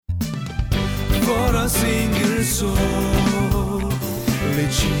single soul,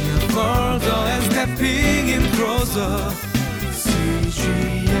 reaching further and stepping in closer.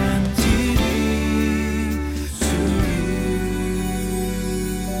 CGNTV to you.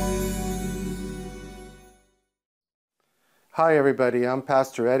 Hi everybody, I'm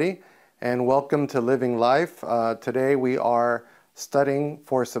Pastor Eddie and welcome to Living Life. Today we are studying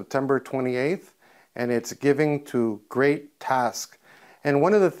for September 28th and it's giving to great task. And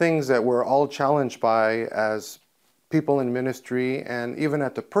one of the things that we're all challenged by as people in ministry and even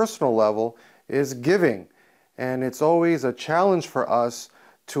at the personal level is giving. And it's always a challenge for us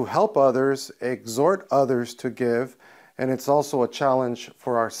to help others, exhort others to give, and it's also a challenge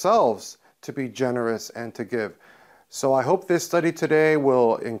for ourselves to be generous and to give. So I hope this study today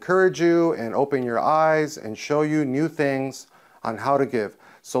will encourage you and open your eyes and show you new things on how to give.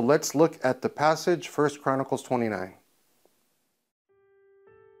 So let's look at the passage, 1 Chronicles 29.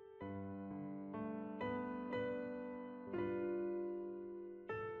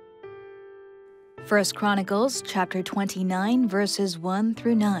 1 Chronicles chapter 29, verses 1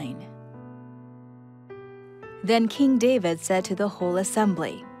 through 9. Then King David said to the whole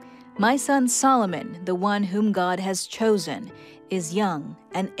assembly, "My son Solomon, the one whom God has chosen, is young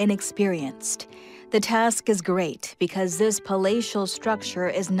and inexperienced. The task is great, because this palatial structure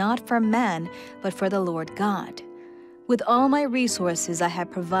is not for man, but for the Lord God. With all my resources I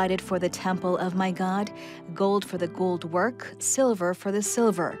have provided for the temple of my God, gold for the gold work, silver for the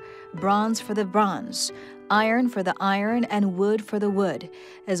silver, bronze for the bronze, iron for the iron, and wood for the wood,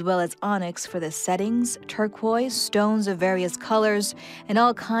 as well as onyx for the settings, turquoise, stones of various colors, and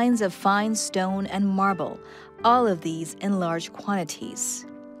all kinds of fine stone and marble, all of these in large quantities.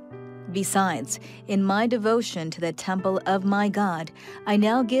 Besides, in my devotion to the temple of my God, I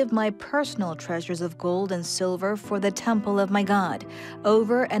now give my personal treasures of gold and silver for the temple of my God,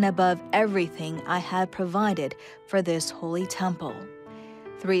 over and above everything I have provided for this holy temple.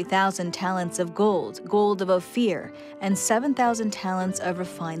 3,000 talents of gold, gold of Ophir, and 7,000 talents of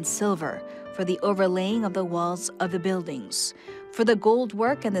refined silver, for the overlaying of the walls of the buildings, for the gold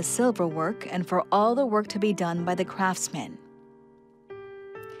work and the silver work, and for all the work to be done by the craftsmen.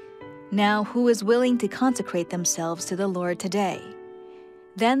 Now, who is willing to consecrate themselves to the Lord today?"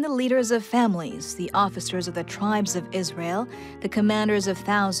 Then the leaders of families, the officers of the tribes of Israel, the commanders of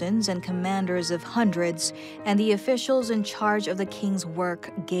thousands and commanders of hundreds, and the officials in charge of the king's work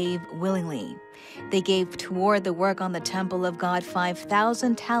gave willingly. They gave toward the work on the temple of God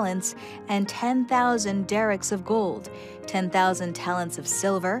 5,000 talents and 10,000 derricks of gold, 10,000 talents of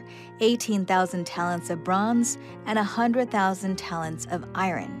silver, 18,000 talents of bronze, and 100,000 talents of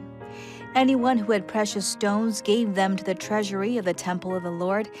iron. Anyone who had precious stones gave them to the treasury of the temple of the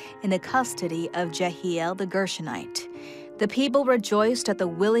Lord in the custody of Jehiel the Gershonite. The people rejoiced at the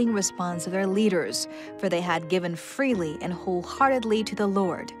willing response of their leaders, for they had given freely and wholeheartedly to the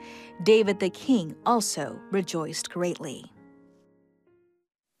Lord. David the king also rejoiced greatly.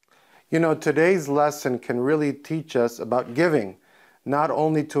 You know, today's lesson can really teach us about giving, not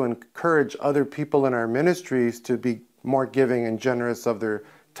only to encourage other people in our ministries to be more giving and generous of their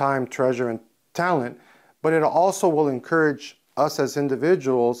time, treasure, and talent, but it also will encourage us as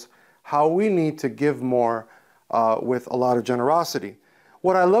individuals how we need to give more with a lot of generosity.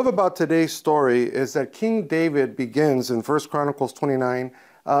 What I love about today's story is that King David begins in 1 Chronicles 29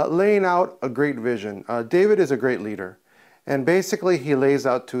 laying out a great vision. David is a great leader, and basically he lays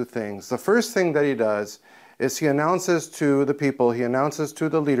out two things. The first thing that he does is he announces to the people, he announces to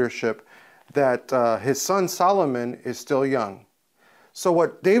the leadership that his son Solomon is still young. So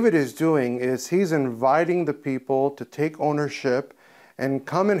what David is doing is he's inviting the people to take ownership and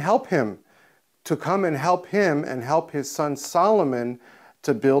come and help him, and help his son Solomon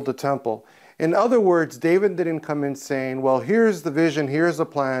to build the temple. In other words, David didn't come in saying, well, here's the vision, here's the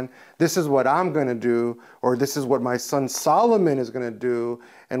plan, this is what I'm going to do, or this is what my son Solomon is going to do,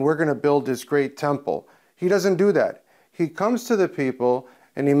 and we're going to build this great temple. He doesn't do that. He comes to the people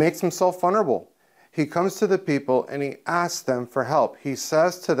and he makes himself vulnerable. He comes to the people and he asks them for help. He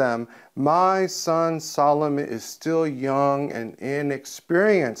says to them, my son Solomon is still young and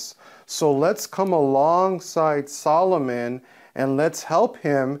inexperienced. So let's come alongside Solomon and let's help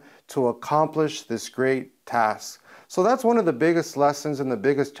him to accomplish this great task. So that's one of the biggest lessons and the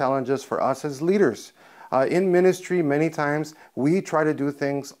biggest challenges for us as leaders. In ministry, many times we try to do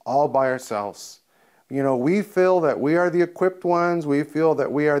things all by ourselves. You know, we feel that we are the equipped ones. We feel that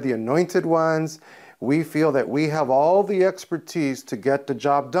we are the anointed ones. We feel that we have all the expertise to get the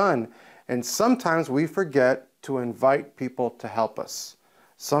job done. And sometimes we forget to invite people to help us.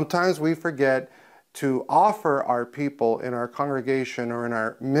 Sometimes we forget to offer our people in our congregation or in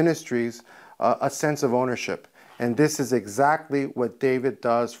our ministries a sense of ownership. And this is exactly what David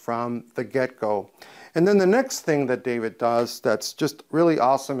does from the get-go. And then the next thing that David does that's just really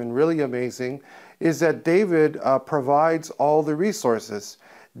awesome and really amazing is that David provides all the resources.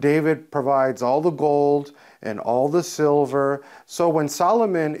 David provides all the gold and all the silver. So when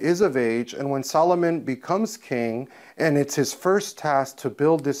Solomon is of age and when Solomon becomes king, and it's his first task to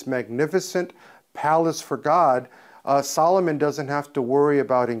build this magnificent palace for God, Solomon doesn't have to worry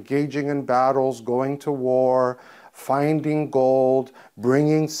about engaging in battles, going to war, finding gold,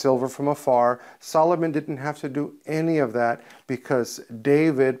 bringing silver from afar. Solomon didn't have to do any of that because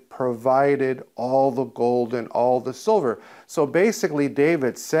David provided all the gold and all the silver. So basically,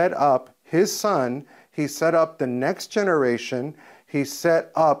 David set up his son, he set up the next generation, he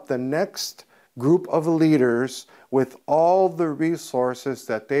set up the next group of leaders with all the resources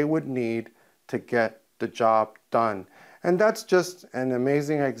that they would need to get the job done. And that's just an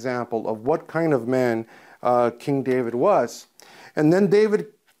amazing example of what kind of man King David was. And then David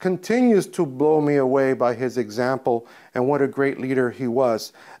continues to blow me away by his example and what a great leader he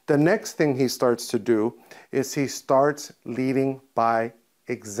was. The next thing he starts to do is he starts leading by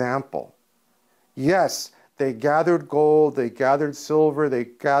example. Yes, they gathered gold, they gathered silver, they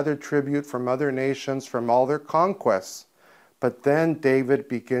gathered tribute from other nations, from all their conquests. But then David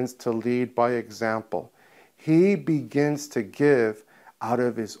begins to lead by example. He begins to give out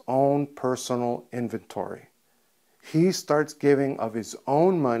of his own personal inventory. He starts giving of his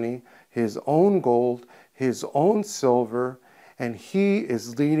own money, his own gold, his own silver, and he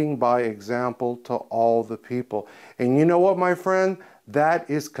is leading by example to all the people. And you know what, my friend? That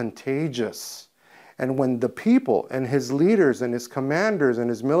is contagious. And when the people and his leaders and his commanders and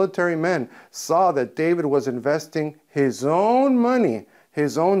his military men saw that David was investing his own money,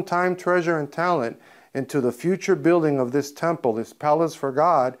 his own time, treasure, and talent into the future building of this temple, this palace for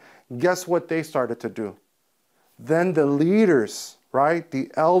God, guess what they started to do? Then the leaders, right,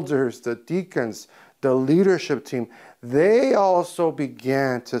 the elders, the deacons, the leadership team, they also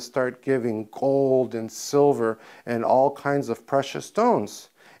began to start giving gold and silver and all kinds of precious stones.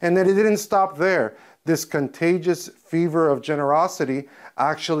 And then it didn't stop there. This contagious fever of generosity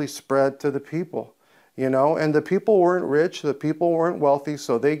actually spread to the people. You know, and the people weren't rich, the people weren't wealthy,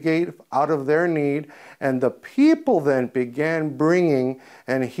 so they gave out of their need, and the people then began bringing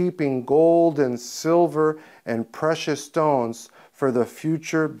and heaping gold and silver and precious stones for the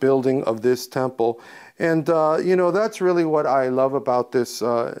future building of this temple. And, you know, that's really what I love about this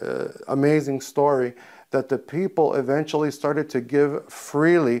amazing story, that the people eventually started to give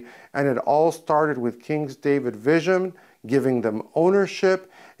freely, and it all started with King David's vision, giving them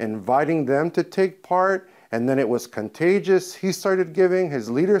ownership, inviting them to take part, and then it was contagious. He started giving, his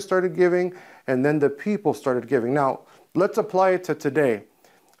leaders started giving, and then the people started giving. Now, let's apply it to today.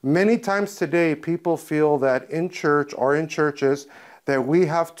 Many times today, people feel that in church or in churches that we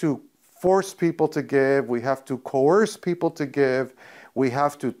have to force people to give, we have to coerce people to give, we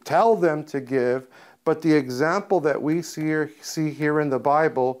have to tell them to give. But the example that we see here in the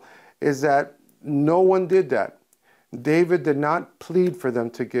Bible is that no one did that. David did not plead for them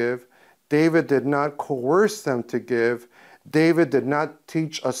to give. David did not coerce them to give. David did not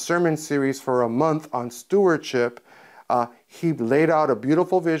teach a sermon series for a month on stewardship. He laid out a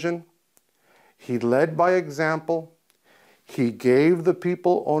beautiful vision. He led by example. He gave the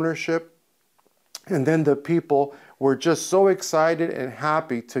people ownership. And then the people were just so excited and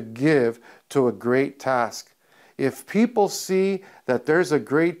happy to give to a great task. If people see that there's a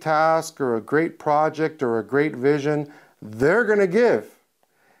great task or a great project or a great vision, they're going to give.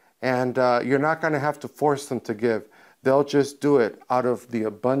 And you're not going to have to force them to give. They'll just do it out of the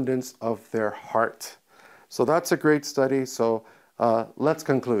abundance of their heart. So that's a great study. So let's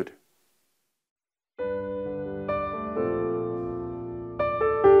conclude.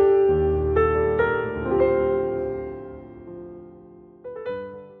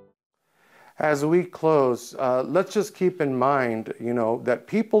 As we close, let's just keep in mind, you know, that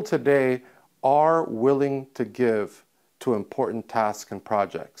people today are willing to give to important tasks and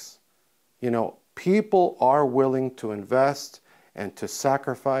projects. You know, people are willing to invest and to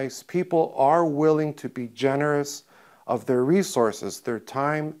sacrifice. People are willing to be generous of their resources, their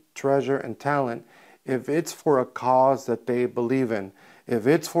time, treasure, and talent, if it's for a cause that they believe in, if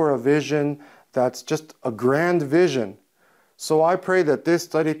it's for a vision that's just a grand vision. So I pray that this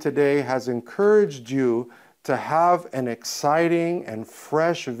study today has encouraged you to have an exciting and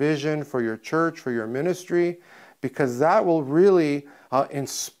fresh vision for your church, for your ministry, because that will really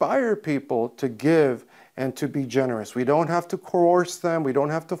inspire people to give and to be generous. We don't have to coerce them. We don't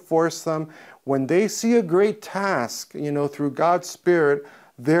have to force them. When they see a great task, you know, through God's Spirit,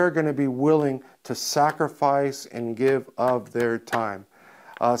 they're going to be willing to sacrifice and give of their time.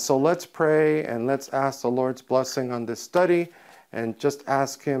 So let's pray and let's ask the Lord's blessing on this study and just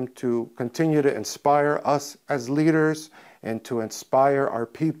ask Him to continue to inspire us as leaders and to inspire our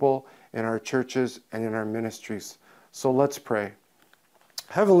people in our churches and in our ministries. So let's pray.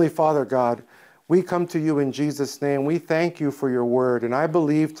 Heavenly Father God, we come to you in Jesus' name. We thank you for your word. And I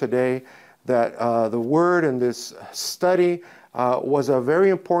believe today that the word in this study was a very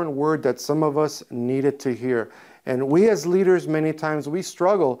important word that some of us needed to hear. And we as leaders, many times we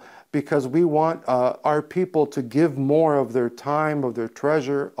struggle because we want our people to give more of their time, of their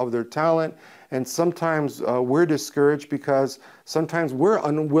treasure, of their talent. And sometimes we're discouraged because sometimes we're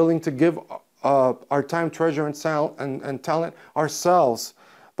unwilling to give our time, treasure, and talent ourselves.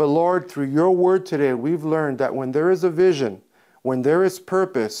 But Lord, through your word today, we've learned that when there is a vision, when there is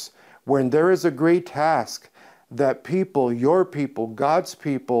purpose, when there is a great task, that people, your people, God's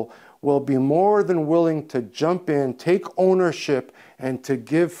people, will be more than willing to jump in, take ownership, and to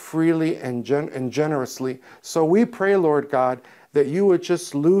give freely and generously. So we pray, Lord God, that you would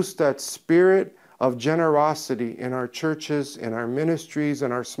just loose that spirit of generosity in our churches, in our ministries,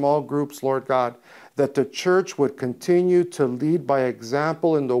 in our small groups, Lord God, that the church would continue to lead by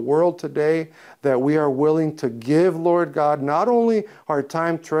example in the world today, that we are willing to give, Lord God, not only our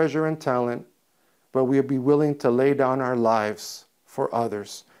time, treasure, and talent, but we'll be willing to lay down our lives for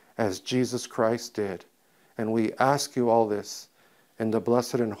others as Jesus Christ did. And we ask you all this in the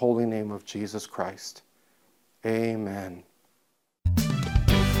blessed and holy name of Jesus Christ. Amen.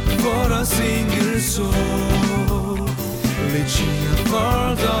 For a single soul, reaching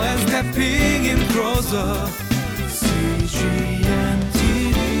further and stepping in closer.